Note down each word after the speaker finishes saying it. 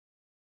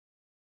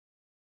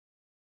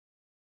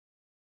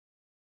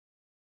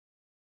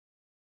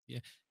Yeah.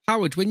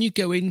 Howard, when you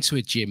go into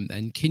a gym,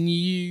 then can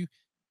you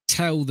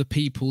tell the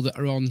people that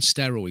are on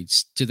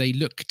steroids? Do they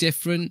look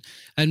different?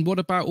 And what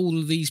about all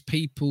of these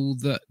people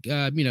that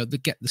that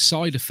get the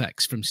side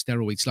effects from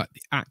steroids, like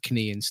the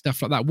acne and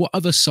stuff like that? What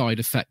other side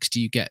effects do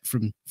you get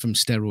from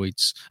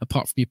steroids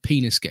apart from your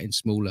penis getting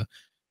smaller?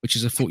 Which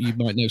is, I thought you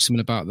might know something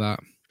about that.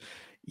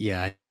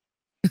 Yeah,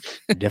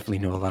 I definitely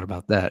know a lot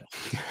about that.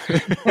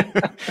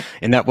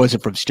 And that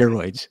wasn't from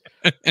steroids.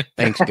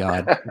 Thanks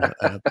God.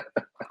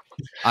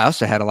 I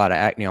also had a lot of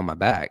acne on my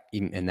back,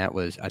 and that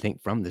was, I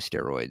think, from the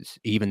steroids,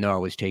 even though I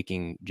was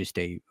taking just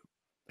a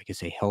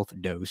health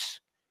dose.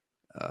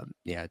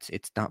 Yeah,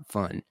 it's not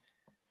fun.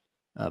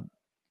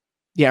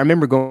 Yeah, I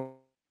remember going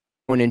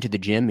into the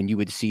gym, and you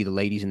would see the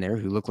ladies in there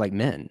who look like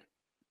men.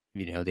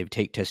 They would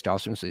take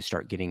testosterone, so they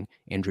start getting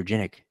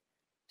androgenic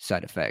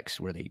side effects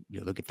where they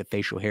look at the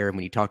facial hair, and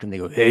when you talk to them, they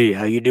go, "Hey,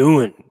 how you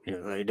doing?"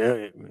 Like that.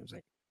 It was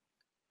like,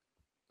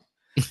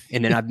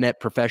 and then I've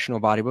met professional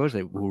bodybuilders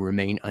that will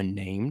remain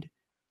unnamed,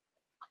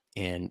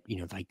 and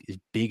like as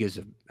big as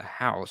a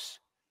house,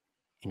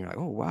 and you're like,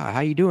 "Oh wow,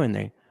 how you doing?"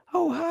 They,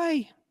 "Oh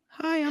hi,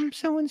 I'm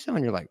so and so,"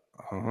 and you're like,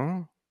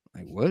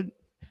 like what?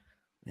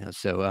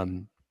 So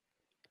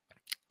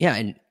yeah,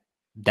 and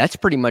that's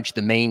pretty much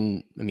the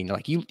main. I mean,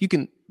 like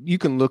you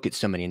can look at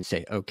somebody and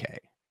say, okay,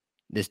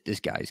 this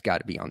guy's got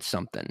to be on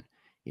something.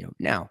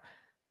 Now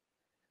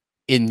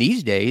in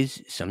these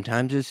days,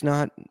 sometimes it's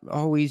not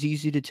always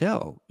easy to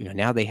tell.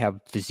 Now they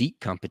have physique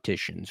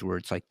competitions where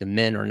it's like the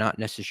men are not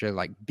necessarily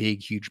like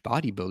big, huge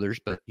bodybuilders,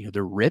 but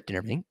they're ripped and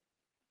everything.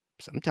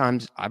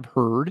 Sometimes I've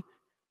heard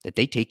that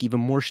they take even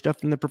more stuff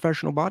than the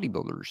professional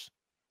bodybuilders.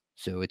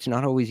 So it's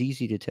not always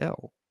easy to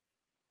tell.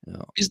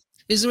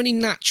 Is there any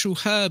natural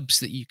herbs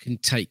that you can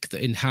take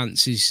that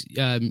enhances,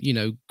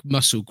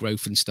 muscle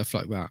growth and stuff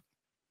like that?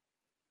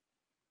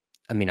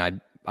 I mean,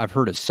 I've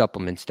heard of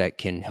supplements that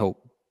can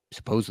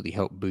supposedly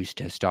help boost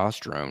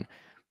testosterone.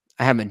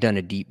 I haven't done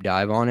a deep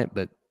dive on it,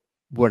 but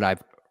what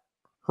I've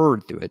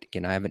heard through it,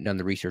 again, I haven't done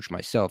the research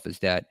myself, is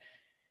that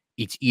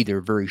it's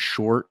either very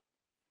short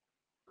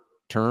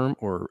term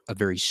or a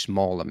very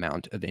small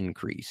amount of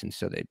increase. And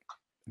so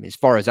as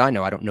far as I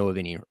know, I don't know of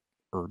any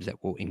herbs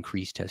that will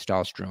increase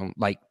testosterone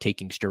like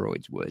taking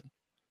steroids would.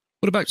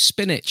 What about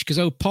spinach? Because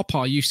old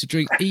Popeye used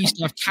to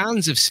have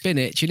cans of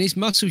spinach and his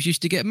muscles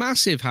used to get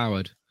massive,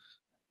 Howard.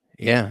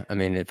 Yeah, I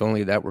mean, if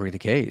only that were the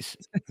case.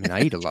 I mean,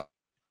 I eat a lot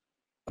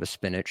of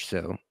spinach,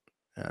 so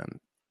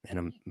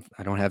and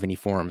I don't have any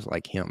forms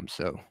like him.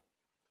 So,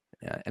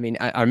 I mean,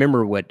 I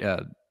remember what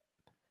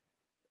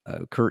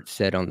Kurt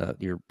said on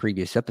your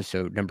previous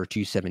episode, number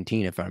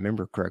 217, if I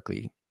remember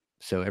correctly.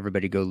 So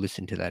everybody go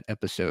listen to that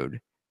episode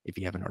if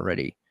you haven't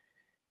already.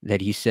 That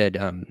he said,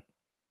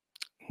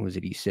 what was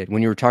it? He said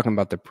when you were talking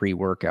about the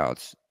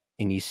pre-workouts,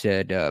 and he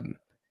said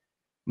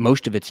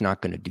most of it's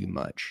not going to do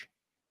much,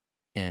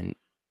 and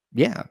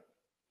yeah,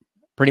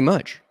 pretty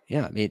much,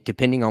 yeah. I mean,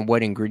 depending on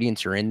what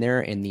ingredients are in there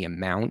and the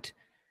amount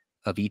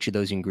of each of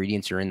those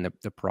ingredients are in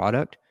the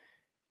product,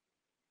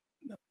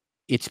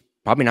 it's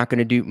probably not going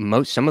to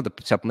do some of the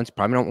supplements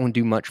probably don't want to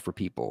do much for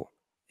people,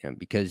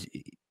 because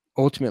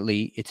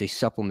ultimately it's a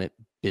supplement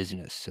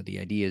business. So the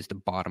idea is the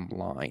bottom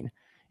line.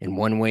 And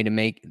one way to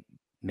make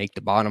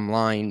the bottom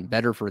line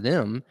better for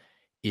them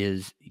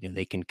is,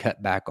 they can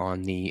cut back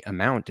on the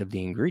amount of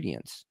the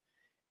ingredients.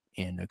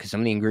 And because some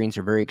of the ingredients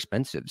are very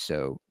expensive.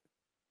 So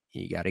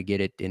you got to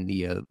get it in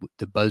the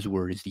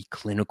buzzword is the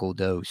clinical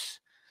dose.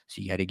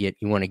 So you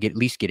want to at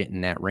least get it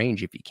in that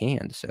range if you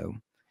can. So,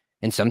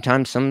 and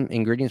sometimes some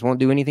ingredients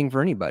won't do anything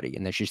for anybody,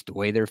 and that's just the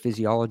way their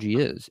physiology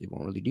is. It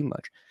won't really do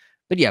much.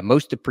 But yeah,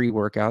 most of the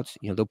pre-workouts,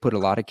 they'll put a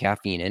lot of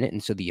caffeine in it,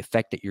 and so the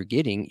effect that you're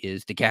getting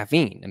is the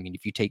caffeine. I mean,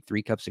 if you take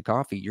 3 cups of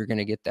coffee, you're going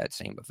to get that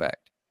same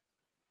effect.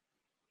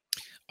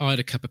 I had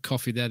a cup of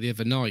coffee there the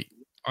other night.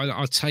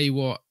 I'll tell you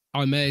what,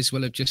 I may as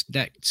well have just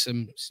decked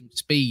some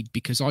speed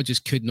because I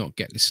just could not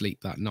get to sleep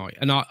that night.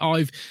 And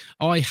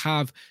I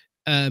have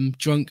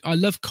drunk. I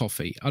love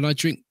coffee and I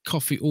drink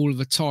coffee all of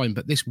the time.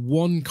 But this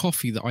one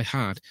coffee that I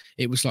had,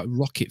 it was like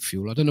rocket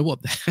fuel. I don't know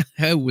what the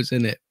hell was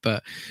in it,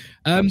 but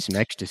some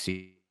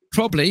ecstasy,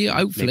 probably,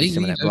 hopefully, maybe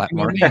some of that black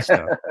market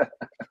stuff.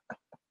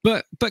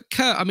 But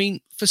Kurt, I mean,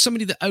 for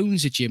somebody that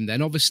owns a gym,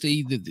 then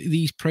obviously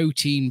these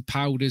protein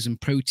powders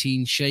and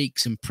protein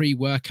shakes and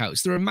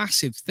pre-workouts, they're a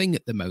massive thing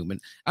at the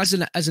moment. As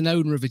an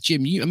owner of a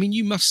gym,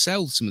 you must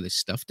sell some of this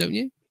stuff, don't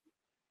you?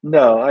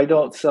 No, I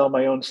don't sell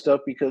my own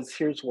stuff because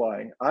here's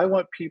why. I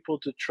want people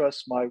to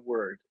trust my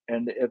word.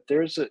 And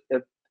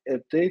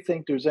if they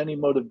think there's any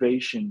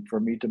motivation for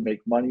me to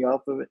make money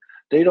off of it,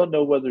 they don't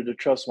know whether to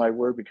trust my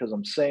word because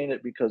I'm saying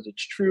it because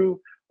it's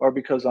true or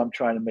because I'm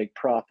trying to make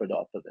profit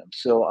off of them.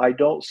 So I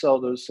don't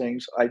sell those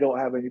things. I don't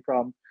have any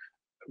problem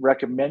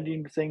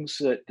recommending things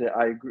that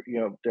I agree,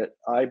 that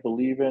I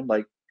believe in,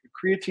 like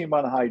creatine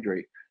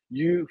monohydrate.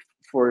 You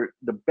For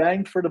the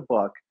bang for the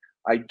buck,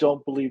 I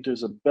don't believe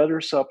there's a better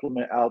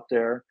supplement out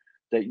there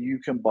that you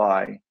can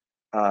buy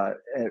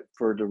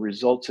for the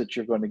results that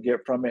you're going to get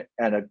from it,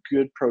 and a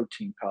good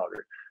protein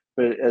powder.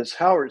 But as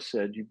Howard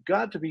said, you've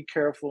got to be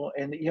careful,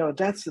 and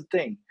that's the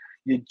thing.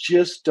 You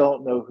just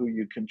don't know who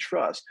you can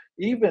trust.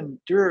 Even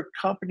there are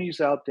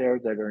companies out there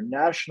that are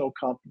national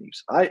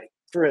companies.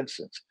 For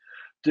instance,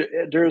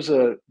 there's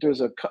a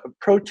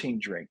protein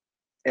drink,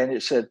 and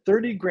it said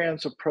 30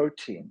 grams of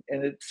protein,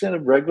 and it's in a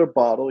regular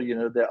bottle,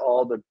 that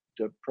all the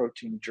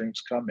protein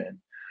drinks come in.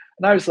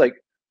 And I was like,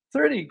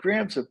 30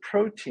 grams of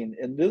protein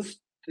in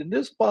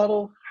this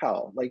bottle?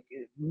 How? Like,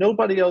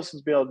 nobody else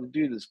has been able to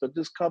do this, but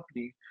this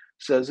company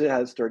says it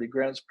has 30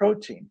 grams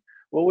protein.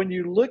 Well, when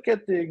you look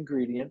at the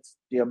ingredients,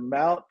 the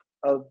amount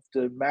of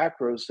the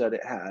macros that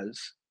it has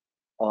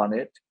on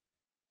it,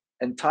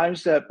 and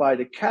times that by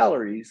the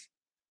calories,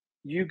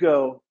 you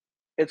go,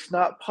 it's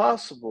not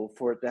possible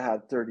for it to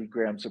have 30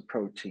 grams of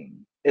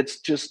protein. It's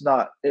just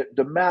not,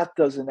 the math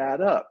doesn't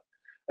add up.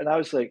 And I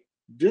was like,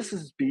 this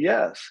is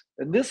BS.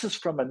 And this is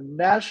from a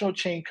national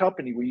chain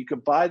company where you can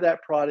buy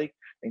that product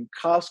in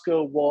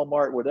Costco,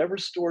 Walmart, whatever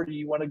store do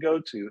you want to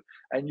go to,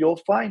 and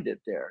you'll find it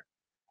there.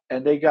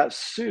 And they got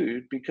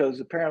sued because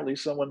apparently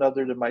someone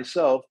other than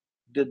myself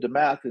did the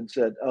math and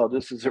said, oh,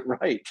 this isn't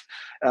right.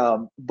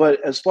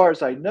 But as far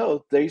as I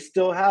know, they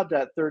still have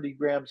that 30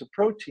 grams of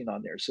protein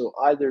on there. So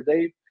either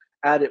they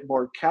added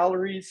more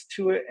calories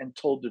to it and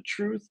told the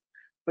truth.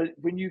 But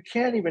when you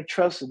can't even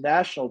trust a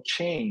national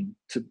chain,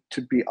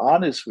 to be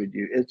honest with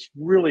you, it's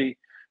really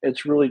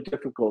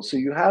difficult. So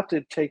you have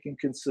to take in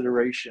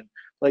consideration,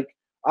 like,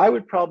 I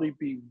would probably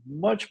be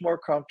much more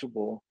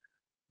comfortable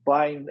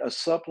buying a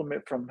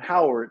supplement from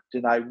Howard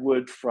than I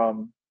would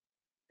from,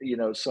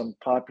 some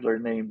popular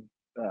name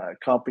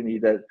company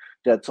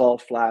that's all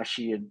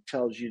flashy and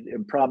tells you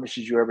and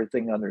promises you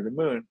everything under the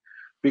moon.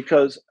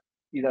 Because,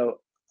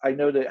 I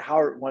know that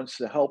Howard wants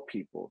to help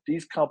people.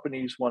 These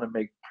companies want to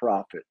make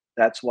profit.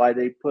 That's why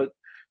they put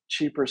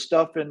cheaper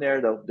stuff in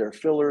there. Their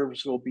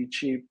fillers will be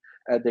cheap,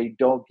 and they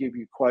don't give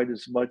you quite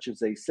as much as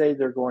they say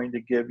they're going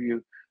to give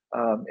you.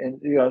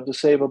 And to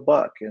save a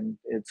buck, and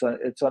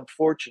it's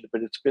unfortunate,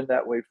 but it's been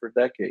that way for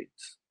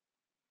decades.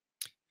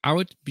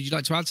 Howard, would you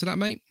like to add to that,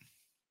 mate?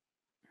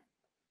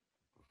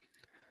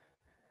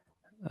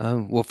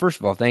 Well, first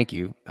of all, thank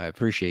you. I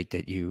appreciate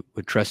that you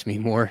would trust me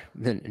more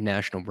than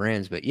national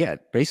brands. But yeah,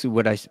 basically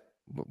what I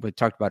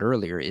talked about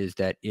earlier is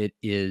that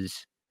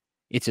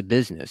it's a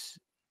business.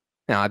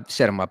 Now, I've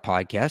said on my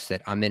podcast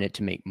that I'm in it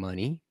to make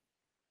money,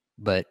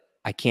 but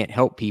I can't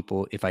help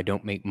people if I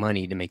don't make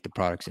money to make the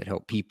products that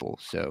help people.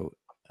 So,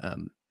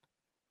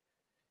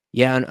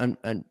 yeah,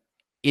 and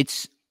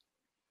it's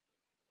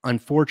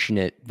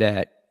unfortunate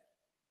that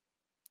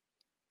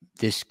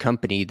this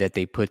company, that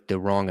they put the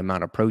wrong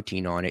amount of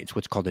protein on it. It's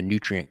what's called a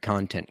nutrient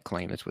content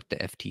claim. That's what the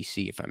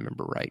FTC, if I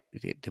remember right,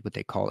 what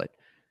they call it,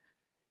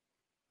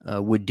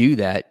 would do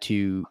that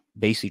to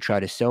basically try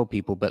to sell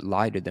people, but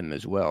lie to them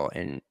as well.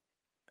 And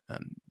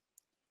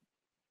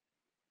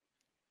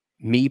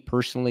me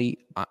personally,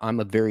 I'm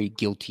a very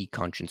guilty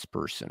conscience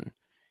person.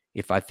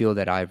 If I feel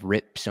that I've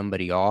ripped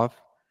somebody off,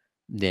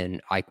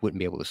 then I wouldn't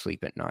be able to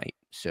sleep at night.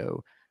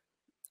 So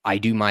I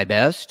do my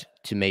best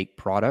to make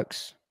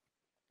products,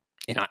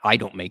 and I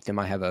don't make them.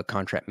 I have a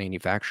contract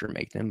manufacturer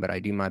make them, but I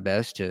did my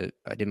best to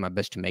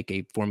make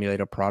a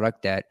formulated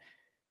product that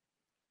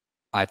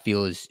I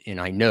feel is, and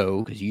I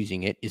know because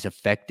using it is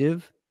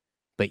effective,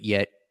 but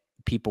yet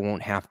people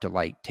won't have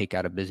to take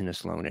out a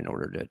business loan in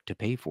order to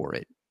pay for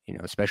it,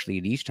 especially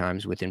these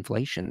times with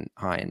inflation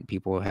high and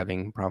people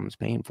having problems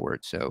paying for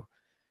it. So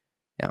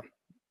yeah,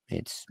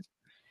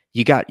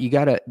 you got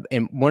to,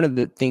 and one of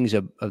the things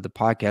of the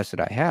podcast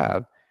that I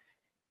have,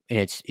 and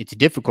it's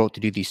difficult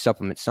to do these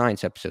supplement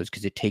science episodes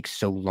because it takes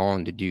so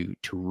long to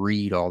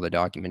read all the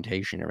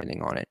documentation and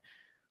everything on it.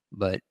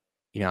 But,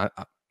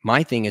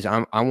 my thing is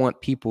I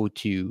want people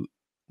to,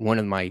 one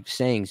of my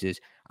sayings is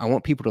I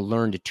want people to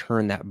learn to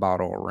turn that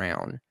bottle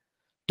around.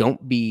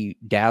 Don't be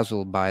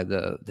dazzled by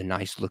the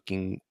nice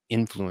looking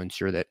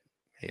influencer that,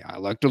 hey, I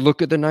like to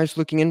look at the nice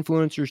looking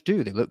influencers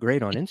too. They look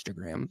great on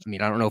Instagram. I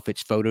mean, I don't know if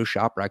it's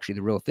Photoshop or actually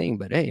the real thing,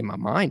 but hey, in my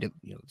mind, it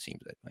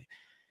seems that way.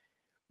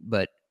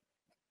 But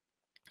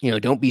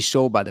don't be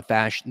sold by the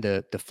fashion,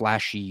 the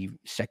flashy,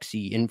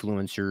 sexy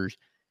influencers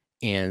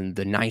and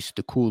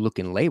the cool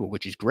looking label,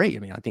 which is great. I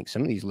mean, I think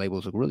some of these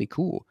labels look really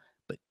cool,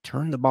 but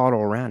turn the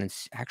bottle around and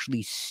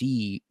actually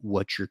see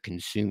what you're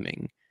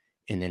consuming.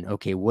 And then,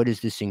 okay, what does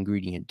this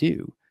ingredient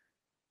do?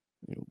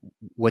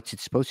 What's it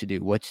supposed to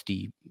do? What's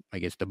the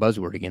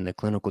buzzword again, the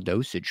clinical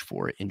dosage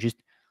for it? And just,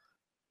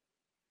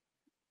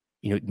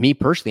 me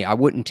personally, I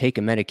wouldn't take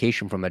a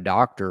medication from a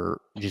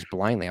doctor just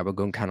blindly. I would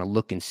go and kind of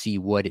look and see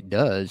what it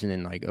does. And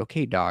then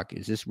okay, doc,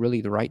 is this really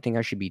the right thing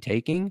I should be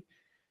taking?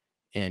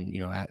 And,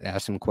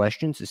 ask some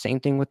questions. The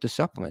same thing with the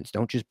supplements.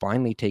 Don't just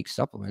blindly take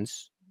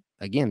supplements,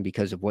 again,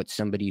 because of what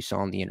somebody saw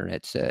on the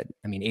internet said.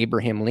 I mean,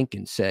 Abraham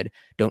Lincoln said,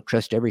 don't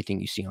trust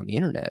everything you see on the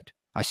internet.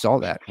 I saw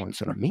that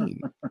once on a meme.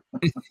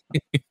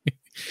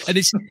 And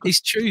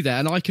it's true there,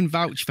 and I can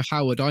vouch for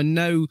Howard. I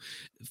know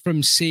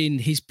from seeing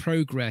his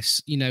progress,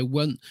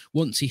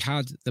 once he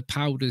had the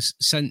powders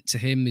sent to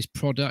him, his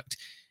product,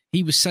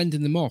 he was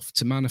sending them off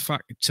to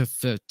manufacture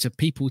to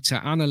people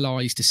to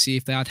analyze to see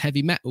if they had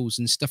heavy metals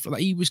and stuff like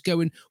that. He was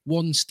going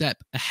one step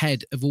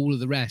ahead of all of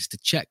the rest to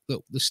check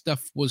that the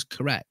stuff was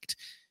correct.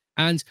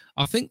 And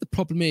I think the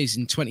problem is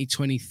in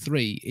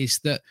 2023 is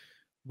that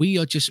we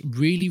are just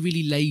really,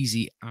 really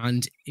lazy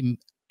and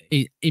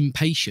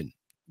impatient.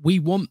 We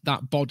want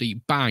that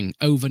body bang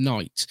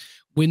overnight.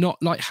 We're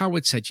not, like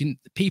Howard said,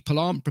 people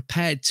aren't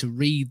prepared to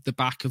read the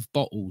back of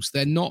bottles.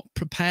 They're not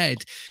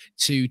prepared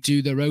to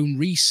do their own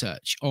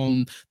research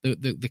on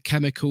the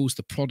chemicals,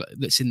 the product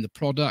that's in the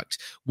product,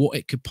 what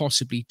it could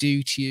possibly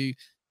do to you.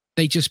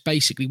 They just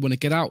basically want to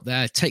get out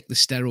there, take the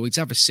steroids,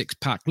 have a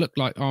six-pack, look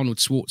like Arnold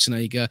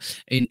Schwarzenegger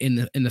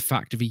in the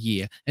fact of a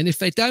year. And if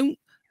they don't,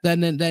 then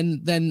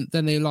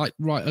they're like,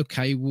 right,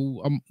 okay,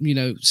 well,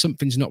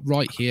 something's not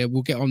right here.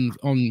 We'll get on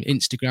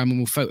Instagram and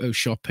we'll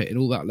Photoshop it and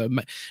all that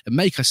and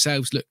make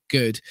ourselves look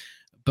good,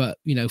 but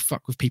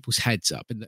fuck with people's heads up. And